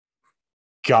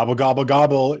Gobble, gobble,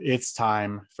 gobble. It's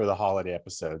time for the holiday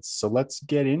episodes. So let's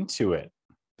get into it.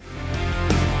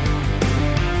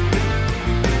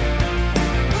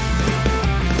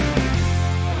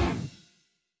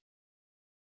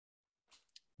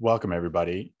 Welcome,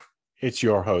 everybody. It's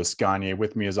your host, Gagne.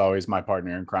 With me, as always, my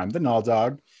partner in crime, the Null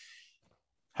Dog.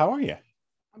 How are you?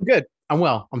 I'm good. I'm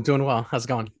well. I'm doing well. How's it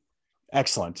going?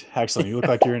 Excellent. Excellent. You look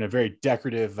like you're in a very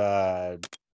decorative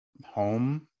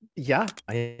home Yeah,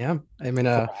 I am. for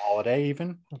a holiday,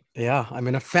 even. I'm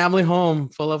in a family home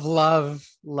full of love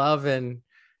and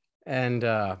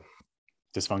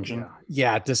Dysfunction.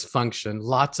 dysfunction.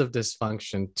 Lots of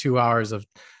dysfunction. 2 hours of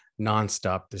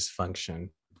nonstop dysfunction. An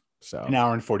So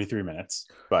hour and 43 minutes,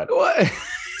 but what?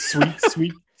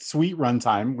 sweet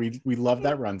runtime. We love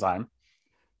that runtime.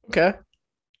 Okay.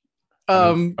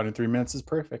 103 minutes is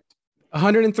perfect.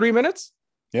 103 minutes?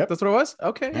 Yep. That's what it was?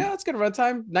 Okay. Yeah. Yeah, it's good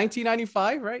runtime.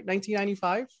 1995, right?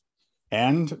 1995.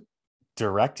 And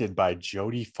directed by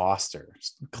Jodie Foster,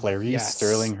 Clarice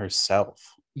Sterling herself.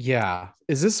 Yeah.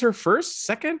 Is this her first,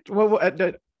 second?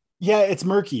 Yeah, it's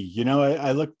murky. You know,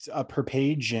 I looked up her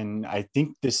page and I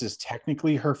think this is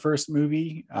technically her first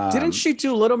movie. Didn't she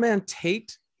do Little Man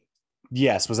Tate?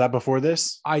 Yes. Was that before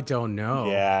this? I don't know.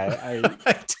 Yeah,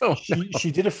 I don't know. She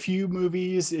did a few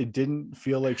movies. It didn't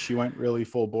feel like she went really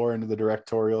full bore into the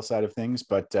directorial side of things,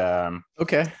 but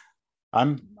Okay.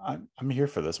 I'm here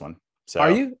for this one. So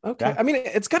Are you? Okay. yeah. I mean,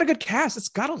 it's got a good cast. It's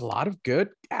got a lot of good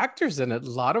actors in it,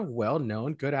 a lot of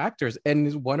well-known good actors.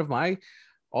 And one of my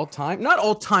not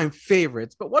all-time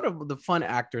favorites, but one of the fun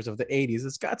actors of the 80s.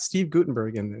 It's got Steve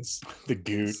Guttenberg in this. The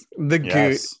Goot. The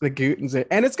Goot.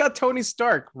 And it's got Tony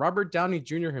Stark, Robert Downey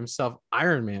Jr. himself,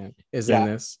 Iron Man is in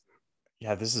this.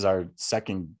 Yeah, this is our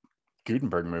second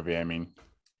Gutenberg movie. I mean,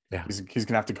 he's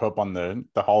gonna have to go up on the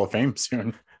Hall of Fame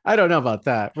soon. I don't know about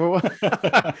that.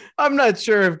 I'm not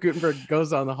sure if Gutenberg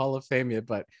goes on the Hall of Fame yet,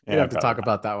 but we have to talk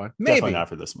about that one. Maybe definitely not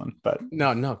for this one, but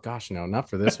no, gosh, no, not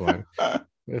for this one.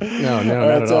 No, not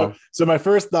right, at all. So my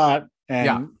first thought,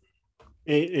 and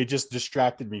it just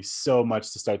distracted me so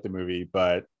much to start the movie,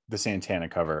 but the Santana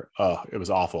cover, it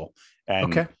was awful.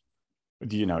 And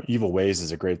you know, Evil Ways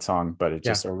is a great song, but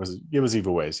it was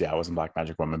Evil Ways. Yeah, it wasn't Black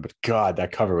Magic Woman, but God,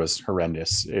 that cover was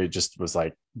horrendous. It just was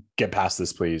like, get past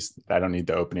this, please. I don't need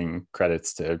the opening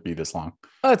credits to be this long.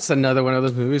 It's another one of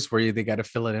those movies where they got to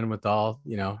fill it in with all,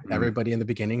 everybody in the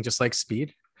beginning, just like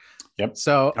Speed. Yep.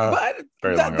 So, but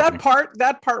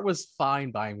that part was fine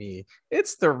by me.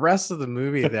 It's the rest of the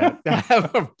movie that I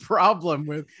have a problem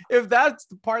with. If that's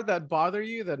the part that bother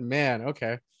you, then man,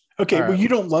 okay. Okay, well, you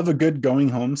don't love a good going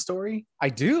home story? I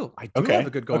do love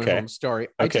a good going home story.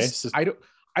 I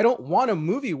don't want a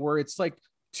movie where it's like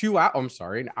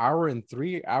an hour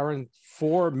and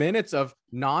 4 minutes of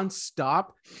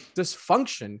nonstop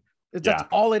dysfunction. That's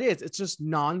all it is. It's just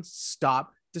nonstop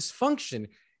dysfunction.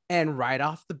 And right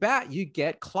off the bat, you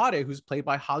get Claudia, who's played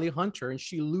by Holly Hunter, and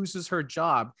she loses her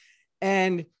job.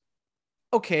 And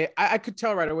okay, I could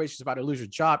tell right away she's about to lose her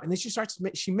job. And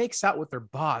then she makes out with her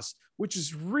boss, which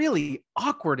is really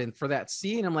awkward. And for that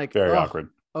scene, I'm like, very awkward.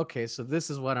 Okay, so this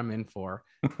is what I'm in for.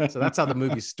 So that's how the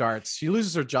movie starts. She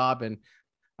loses her job and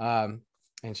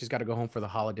she's got to go home for the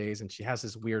holidays. And she has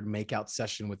this weird makeout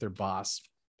session with her boss.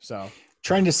 So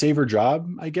trying to save her job,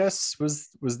 I guess, was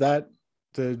that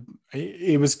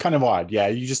it was kind of odd. Yeah,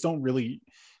 you just don't really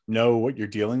know what you're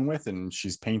dealing with, and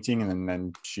she's painting and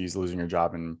then she's losing her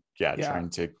job and trying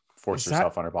to force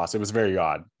herself on her boss. It was very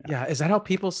odd. Is that how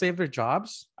people save their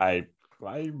jobs? I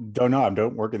don't know. I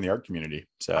don't work in the art community,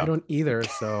 so I don't either.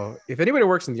 So if anybody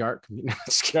works in the art community,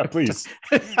 please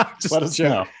let us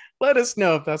know. Let us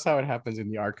know if that's how it happens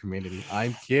in the art community.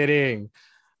 I'm kidding.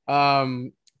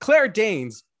 Claire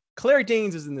Danes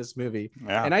is in this movie,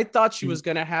 and I thought she was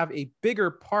going to have a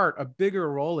bigger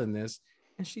role in this,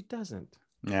 and she doesn't.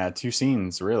 Yeah, 2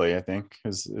 scenes really, I think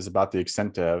is about the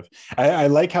extent of. I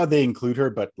like how they include her,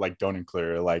 but like don't include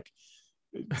her. Like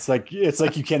it's like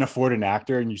you can't afford an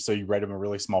actor, and you write them a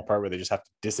really small part where they just have to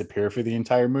disappear for the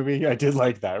entire movie. I did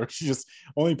like that, where she just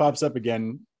only pops up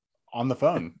again on the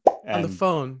phone. On the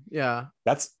phone, yeah.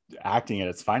 That's acting at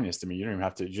its finest to me. You don't even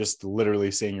have to just literally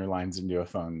saying your lines into a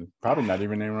phone. Probably not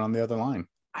even anyone on the other line.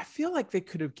 I feel like they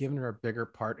could have given her a bigger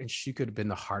part, and she could have been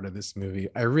the heart of this movie.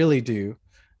 I really do.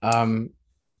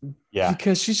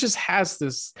 Because she just has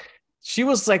this. She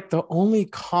was like the only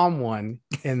calm one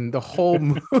in the whole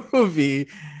movie,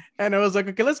 and I was like,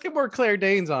 okay, let's get more Claire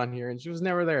Danes on here, and she was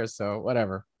never there. So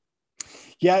whatever.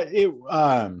 Yeah, it.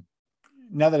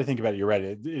 Now that I think about it, you're right.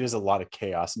 It is a lot of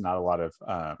chaos and not a lot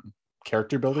of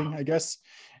character building, I guess.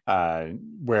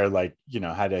 Where, like,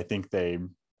 had I think they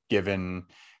given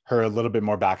her a little bit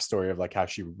more backstory of like how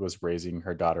she was raising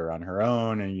her daughter on her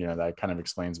own, and that kind of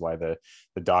explains why the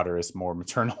daughter is more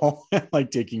maternal,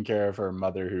 like taking care of her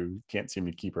mother who can't seem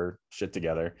to keep her shit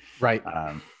together. Right.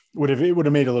 It would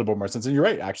have made a little bit more sense. And you're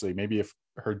right, actually. Maybe if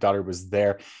her daughter was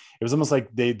there, it was almost like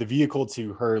the vehicle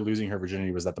to her losing her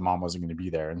virginity was that the mom wasn't going to be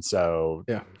there, and so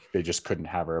they just couldn't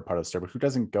have her a part of the story. But who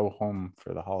doesn't go home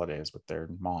for the holidays with their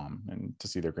mom and to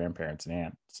see their grandparents and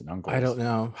aunts and uncles? I don't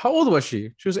know. How old was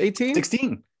she? She was 18?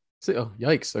 16. So, oh,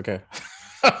 yikes. Okay.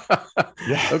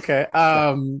 Yeah. Okay.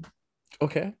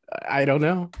 Okay. I don't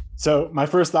know. So my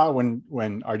first thought when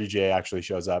RDJ actually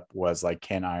shows up was like,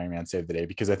 can Iron Man save the day?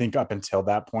 Because I think up until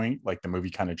that point, like the movie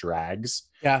kind of drags.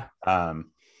 Yeah.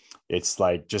 It's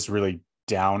like just really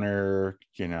downer,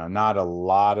 not a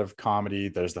lot of comedy.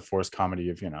 There's the forced comedy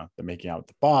of, the making out with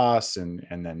the boss and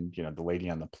then, the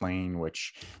lady on the plane,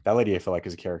 which that lady I feel like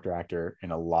is a character actor in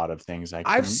a lot of things.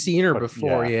 I've seen her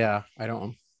before. Yeah. I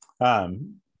don't.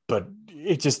 But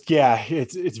it just,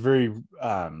 it's very,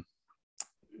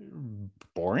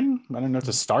 boring. I don't know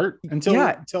to start until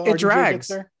it drags. Gets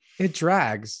there. It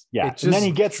drags. Yeah, and then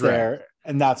he gets there,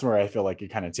 and that's where I feel like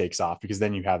it kind of takes off, because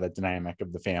then you have that dynamic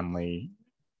of the family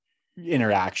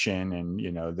interaction and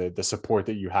the support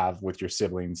that you have with your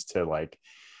siblings to, like,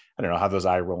 I don't know, have those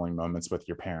eye rolling moments with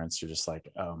your parents. You're just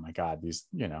like, oh my god, these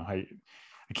I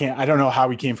don't know how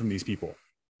we came from these people.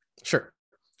 Sure.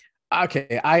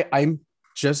 Okay, I'm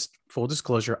just full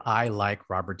disclosure, I like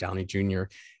Robert Downey Jr.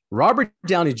 Robert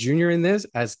Downey Jr. in this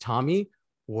as Tommy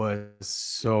was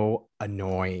so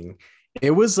annoying.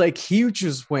 It was like he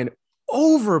just went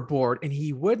overboard and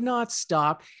he would not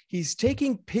stop. He's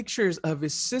taking pictures of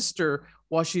his sister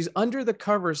while she's under the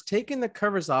covers, taking the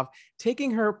covers off,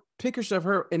 taking her pictures of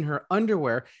her in her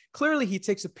underwear. Clearly, he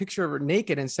takes a picture of her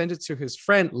naked and sends it to his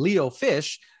friend Leo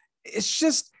Fish.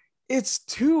 It's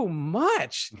too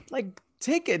much. Like,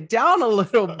 take it down a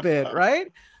little bit,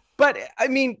 right? But I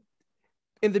mean,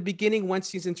 in the beginning, once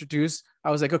he's introduced,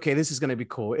 I was like, okay, this is going to be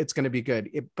cool. It's going to be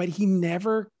good. But he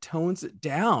never tones it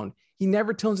down. He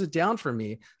never tones it down for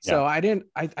me. So I didn't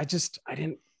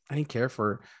care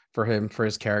for him, for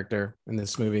his character in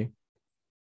this movie.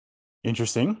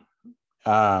 Interesting.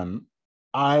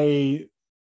 I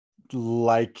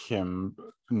like him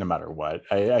no matter what.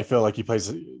 I feel like he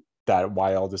plays that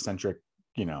wild, eccentric,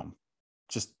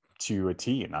 just to a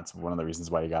T, and that's one of the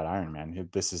reasons why he got Iron Man.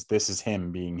 This is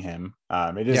him being him.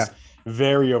 It is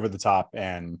very over the top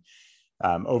and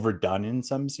overdone in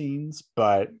some scenes,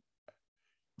 but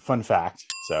fun fact.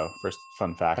 So first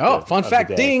fun fact. Fun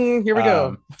fact. Ding. Here we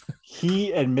go.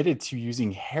 He admitted to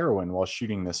using heroin while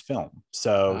shooting this film.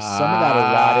 So some of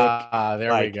that erratic.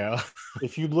 There we go.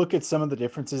 If you look at some of the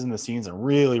differences in the scenes and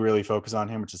really, really focus on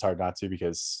him, which is hard not to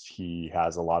because he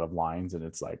has a lot of lines and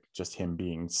it's like just him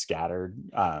being scattered.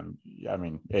 I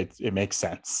mean, it makes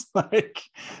sense.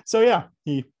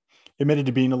 He admitted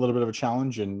to being a little bit of a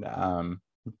challenge and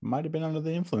might have been under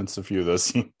the influence of a few of those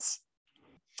scenes.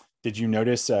 Did you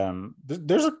notice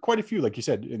there's quite a few, like you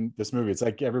said, in this movie? It's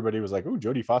like everybody was like, oh,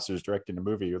 Jodie Foster is directing a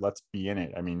movie, let's be in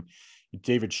it. I mean,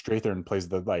 David Strathairn plays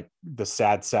the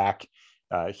sad sack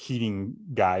heating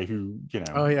guy who used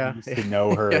to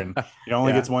know her and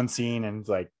only gets one scene and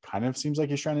like kind of seems like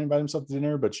he's trying to invite himself to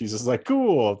dinner, but she's just like,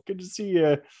 cool, good to see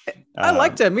you. I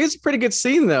liked him. It's a pretty good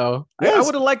scene though. Yes. I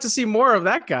would have liked to see more of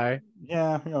that guy.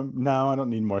 No, I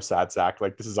don't need more sad sack.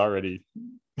 Like, this is already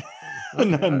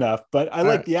enough, but I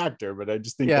like the actor, but I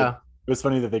just think it was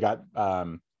funny that they got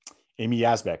Amy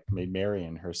Yasbeck made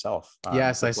Marion herself.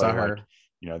 Yes, I saw her.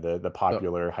 The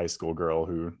popular high school girl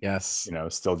who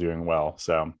still doing well.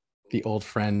 So the old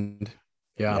friend.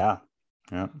 Yeah.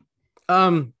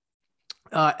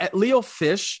 At Leo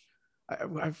Fish,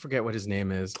 I forget what his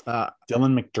name is.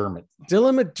 Dylan McDermott.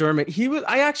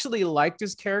 I actually liked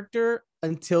his character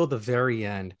until the very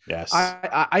end. Yes.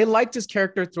 I liked his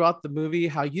character throughout the movie,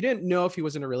 how you didn't know if he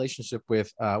was in a relationship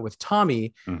with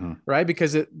Tommy, right?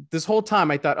 Because this whole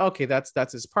time I thought, okay,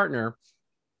 that's his partner.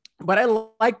 But I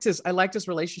liked his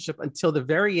relationship until the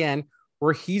very end,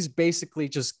 where he's basically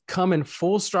just coming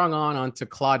full strong onto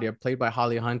Claudia, played by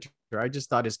Holly Hunter. I just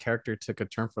thought his character took a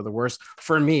turn for the worse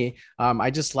for me.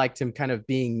 I just liked him kind of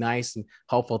being nice and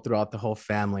helpful throughout the whole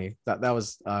family. That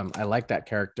was I liked that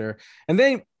character. And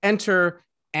then enter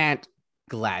Aunt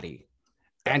Gladdy.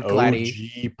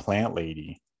 OG plant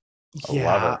lady. I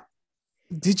love her.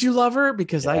 Did you love her?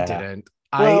 Because I didn't.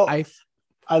 Well,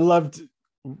 I loved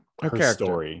her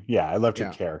story. Yeah, I loved her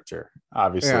character.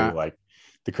 Obviously, like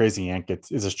the crazy aunt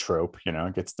is a trope,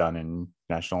 it gets done in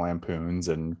National Lampoons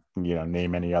and,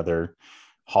 name any other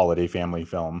holiday family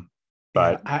film.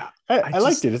 But I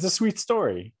liked it. It's a sweet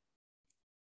story.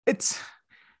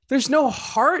 The there's no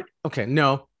heart. Okay,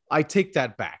 no, I take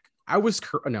that back.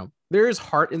 No, there is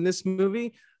heart in this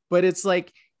movie, but it's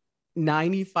like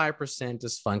 95%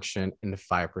 dysfunction and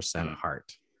 5%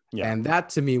 heart. Yeah. And that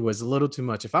to me was a little too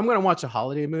much. If I'm going to watch a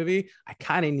holiday movie, I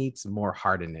kind of need some more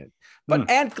heart in it. But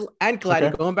Aunt Gladdy,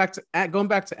 okay. going back to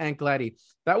Aunt Gladdy,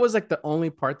 that was like the only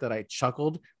part that I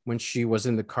chuckled when she was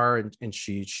in the car and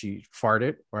she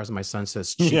farted, or as my son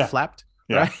says, cheek flapped.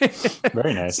 Yeah. Right?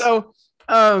 Very nice. So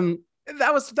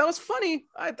that was funny.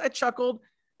 I chuckled.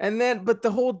 And then, but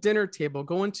the whole dinner table,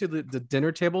 going to the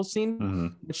dinner table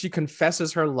scene, when she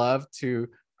confesses her love to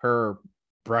her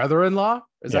brother-in-law.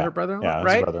 Is that her brother-in-law? Yeah,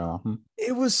 right. Brother-in-law.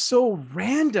 It was so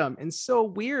random and so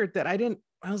weird that I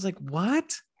was like,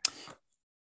 what?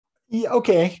 Yeah,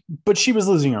 okay. But she was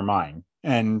losing her mind.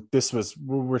 And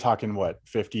we're talking what,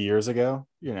 50 years ago,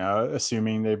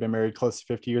 assuming they've been married close to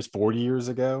 50 years, 40 years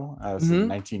ago, so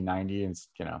 1990. And,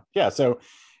 so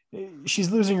she's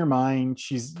losing her mind.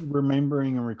 She's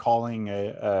remembering and recalling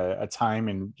a time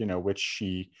in, which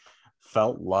she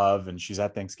felt love, and she's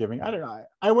at Thanksgiving. I don't know.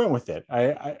 I went with it.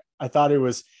 I thought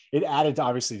it added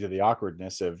obviously to the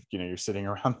awkwardness of, you're sitting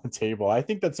around the table. I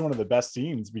think that's one of the best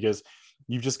scenes because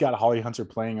you've just got Holly Hunter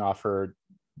playing off her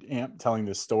aunt telling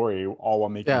this story all while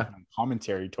making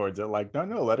commentary towards it. Like,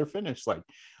 no, let her finish. Like,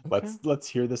 let's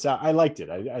hear this out. I liked it.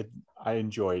 I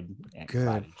enjoyed Aunt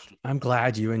Gladdy. I'm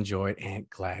glad you enjoyed Aunt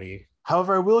Gladdy.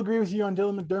 However, I will agree with you on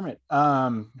Dylan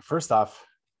McDermott. First off,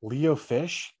 Leo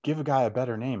Fish, give a guy a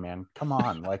better name, man. Come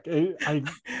on. Like,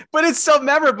 but it's so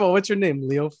memorable. What's your name?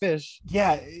 Leo Fish.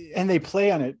 Yeah. And they play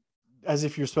on it as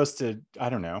if you're supposed to, I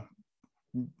don't know,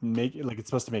 make it like it's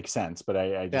supposed to make sense, but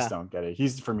I just don't get it.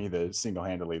 He's, for me, the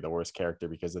single-handedly the worst character,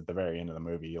 because at the very end of the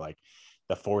movie, like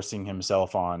the forcing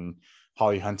himself on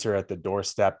Holly Hunter at the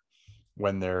doorstep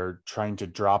when they're trying to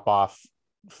drop off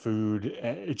food,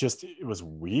 it was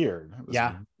weird. It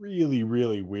was really,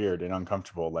 really weird and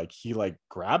uncomfortable. Like he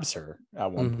grabs her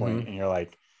at one point, and you're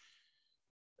like,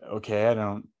 okay, I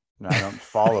don't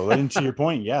follow. And to your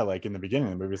point, like in the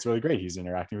beginning of the movie, it's really great. He's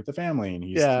interacting with the family, and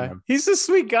he's a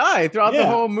sweet guy throughout the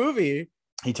whole movie.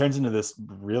 He turns into this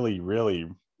really, really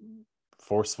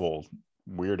forceful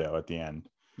weirdo at the end.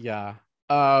 Yeah.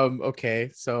 Okay,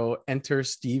 so enter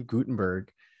Steve Guttenberg.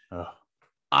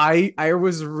 I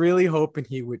was really hoping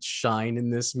he would shine in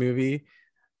this movie,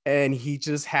 and he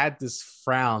just had this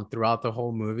frown throughout the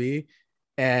whole movie.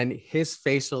 And his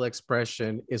facial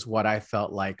expression is what I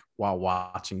felt like while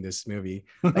watching this movie.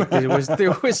 Like there was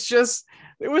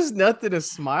nothing to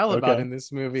smile about in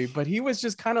this movie, but he was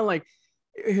just kind of like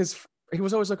he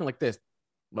was always looking like this,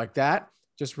 like that,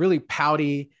 just really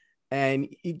pouty. And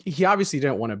he obviously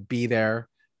didn't want to be there,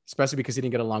 especially because he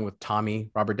didn't get along with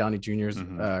Tommy, Robert Downey Jr.'s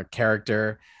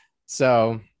character.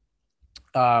 So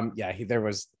this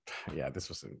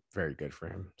wasn't very good for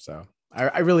him. So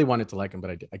I really wanted to like him,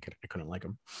 but I couldn't like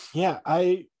him. Yeah,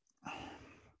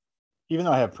 even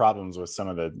though I have problems with some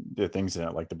of the things in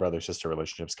it, like the brother-sister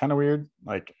relationship's kind of weird.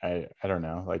 Like I don't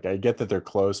know. Like I get that they're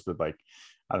close, but like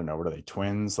I don't know, what are they,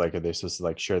 twins? Like are they supposed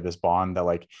to share this bond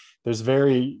that there's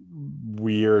very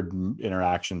weird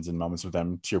interactions and moments with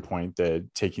them, to your point, the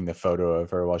taking the photo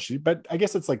of her but I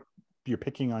guess it's like you're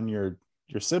picking on your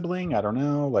sibling. I don't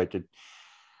know. I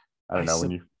don't know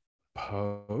when you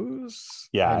pose.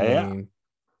 Yeah,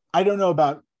 I don't know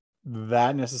about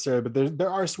that necessarily, but there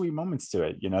are sweet moments to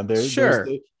it. There's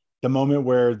the moment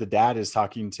where the dad is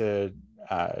talking to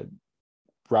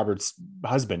Robert's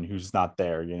husband who's not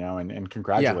there, and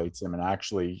congratulates him, and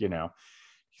actually,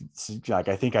 like,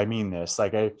 I think I mean this.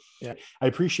 Like I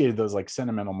appreciated those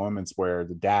sentimental moments where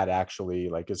the dad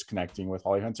actually is connecting with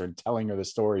Holly Hunter and telling her the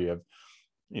story of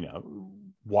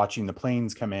watching the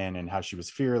planes come in and how she was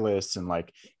fearless, and kind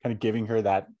of giving her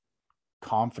that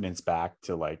confidence back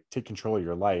to take control of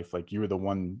your life. Like, you were the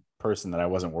one person that I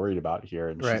wasn't worried about here.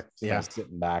 And she's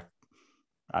sitting back,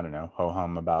 I don't know,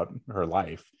 ho-hum about her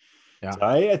life. Yeah. So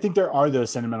I think there are those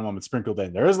sentimental moments sprinkled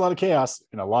in. There is a lot of chaos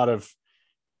and a lot of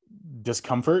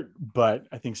discomfort, but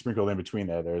I think sprinkled in between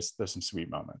there's some sweet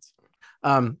moments.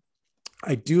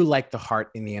 I do like the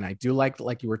heart in the end. I do like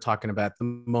you were talking about, the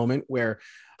moment where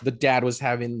the dad was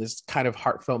having this kind of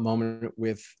heartfelt moment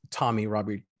with Tommy,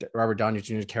 Robert Downey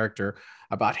Jr.'s character,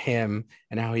 about him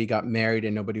and how he got married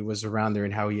and nobody was around there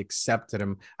and how he accepted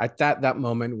him. I thought that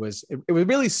moment it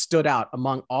really stood out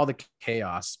among all the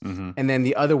chaos. And then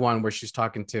the other one where she's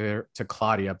talking to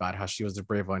Claudia about how she was the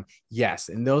brave one. Yes,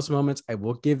 in those moments, I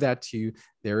will give that to you.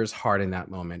 There is heart in that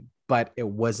moment. But it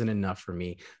wasn't enough for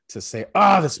me to say,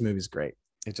 this movie's great.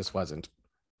 It just wasn't.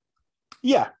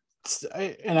 Yeah.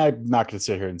 And I'm not going to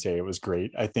sit here and say it was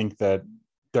great. I think that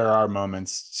there are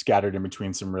moments scattered in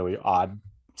between some really odd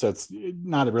So it's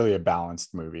not really a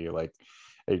balanced movie. Like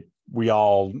we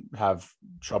all have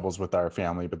troubles with our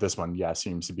family, but this one,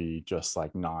 seems to be just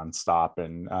like nonstop.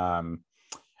 And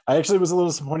I actually was a little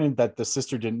disappointed that the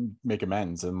sister didn't make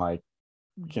amends and like,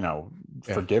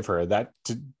 forgive her. That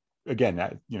again,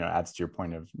 adds to your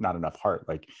point of not enough heart.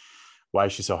 Like, why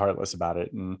is she so heartless about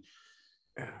it? And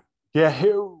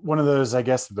one of those, I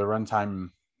guess the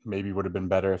runtime maybe would have been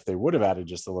better if they would have added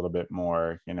just a little bit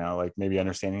more, like maybe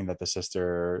understanding that the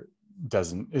sister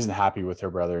isn't happy with her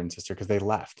brother and sister because they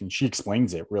left, and she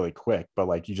explains it really quick, but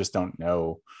like you just don't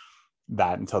know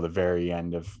that until the very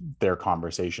end of their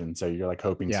conversation. So you're like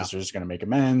hoping sister's just going to make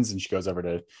amends, and she goes over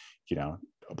to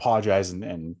apologize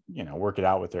and work it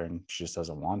out with her, and she just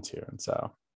doesn't want to. And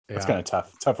so it's kind of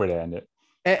tough way to end it.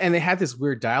 And they had this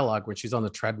weird dialogue when she's on the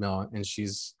treadmill and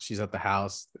she's at the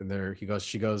house, and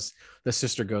the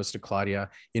sister goes to Claudia,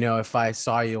 if I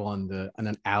saw you on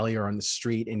an alley or on the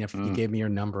street, and if you gave me your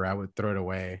number, I would throw it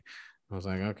away. I was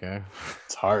like, okay,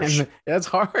 it's harsh. It's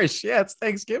harsh. Yeah, it's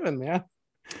Thanksgiving, man.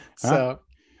 So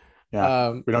we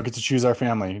don't get to choose our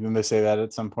family. Didn't they say that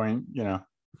at some point?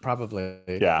 Probably.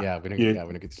 We don't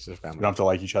get to choose our family. We don't have to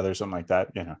like each other, something like that.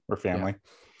 We're family.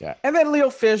 Yeah. And then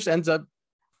Leo Fish ends up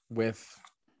with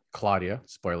Claudia.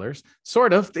 Spoilers.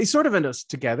 They sort of end up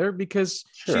together because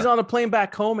she's on a plane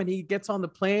back home, and he gets on the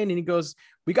plane and he goes,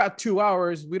 we got 2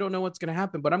 hours. We don't know what's going to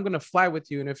happen, but I'm going to fly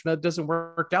with you. And if that doesn't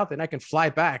work out, then I can fly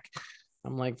back.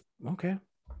 I'm like, okay,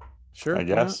 sure. I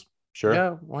guess. Sure.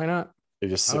 Yeah. Why not? They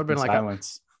just sit in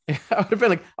silence. I would have been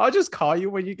like, I'll just call you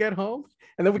when you get home,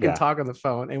 and then we can talk on the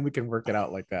phone and we can work it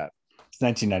out like that. It's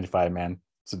 1995, man.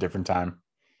 It's a different time,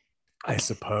 I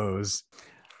suppose.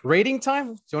 Rating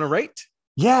time. Do you want to rate?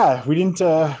 Yeah, we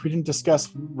didn't discuss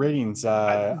ratings.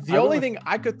 The only thing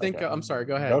I could think of, I'm sorry,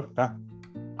 go ahead.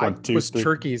 Was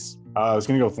turkeys. I was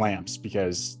gonna go with lamps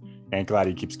because Aunt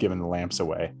Gladys keeps giving the lamps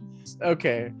away.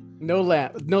 Okay,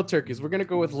 no turkeys. We're gonna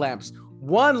go with lamps.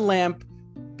 1 lamp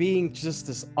being just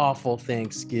this awful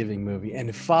Thanksgiving movie,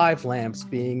 and 5 lamps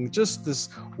being just this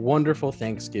wonderful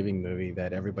Thanksgiving movie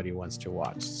that everybody wants to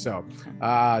watch. So, do you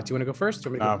want to go first?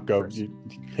 Go.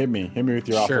 Hit me with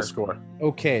your awful score.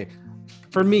 Okay.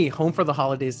 For me, Home for the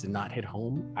Holidays did not hit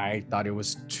home. I thought it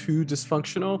was too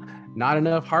dysfunctional, not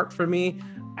enough heart for me.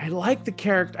 I like the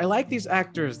character. I like these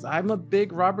actors. I'm a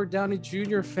big Robert Downey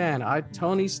Jr. fan.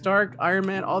 Tony Stark, Iron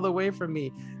Man, all the way for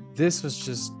me. This was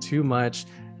just too much,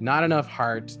 not enough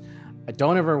heart. I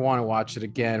don't ever want to watch it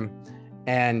again.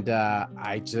 And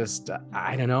I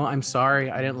don't know. I'm sorry.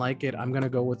 I didn't like it. I'm going to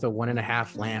go with a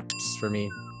 1.5 lamps for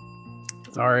me.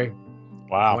 Sorry.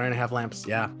 Wow. 1.5 lamps.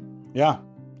 Yeah.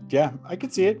 Yeah, I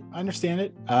could see it. I understand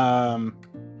it.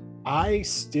 I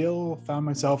still found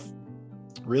myself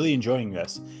really enjoying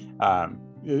this.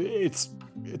 It's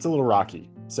a little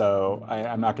rocky, so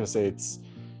I'm not going to say it's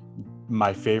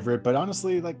my favorite, but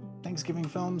honestly, like Thanksgiving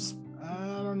films,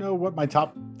 I don't know what my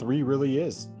top 3 really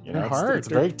is. They're hard. It's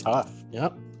very tough.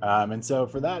 Yep. And so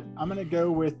for that, I'm going to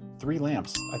go with 3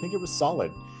 lamps. I think it was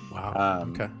solid. Wow.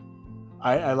 Okay.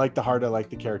 I like the heart. I like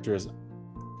the characters.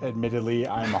 Admittedly,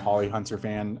 I'm a Holly Hunter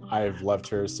fan. I've loved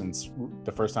her since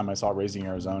the first time I saw Raising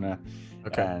Arizona.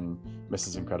 Okay. And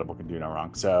Mrs. Incredible can do no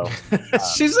wrong. So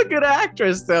she's a good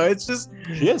actress, though. It's just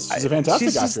she's a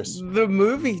fantastic actress. The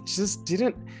movie just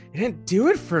didn't do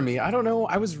it for me. I don't know.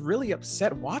 I was really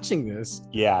upset watching this.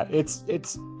 Yeah, it's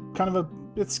kind of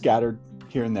it's scattered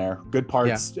here and there. Good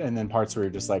parts, and then parts where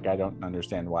you're just like, I don't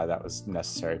understand why that was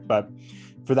necessary. But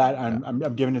for that, I'm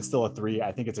giving it still a 3.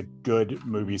 I think it's a good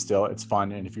movie still. It's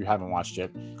fun. And if you haven't watched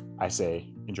it, I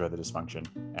say enjoy The Dysfunction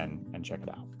and check it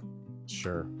out.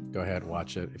 Sure. Go ahead,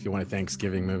 watch it if you want a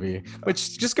Thanksgiving movie,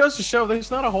 which just goes to show there's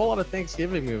not a whole lot of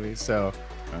Thanksgiving movies. So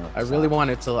I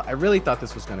really thought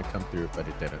this was going to come through, but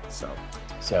it didn't. So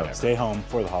stay home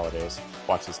for the holidays,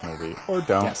 watch this movie, or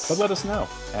don't, but let us know.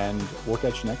 And we'll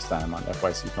catch you next time on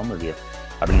FYC Film Review.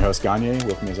 I've been your host, Gagne.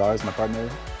 With me as always, my partner,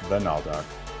 the Null Dog.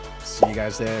 See you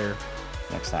guys there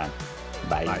next time.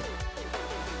 Bye.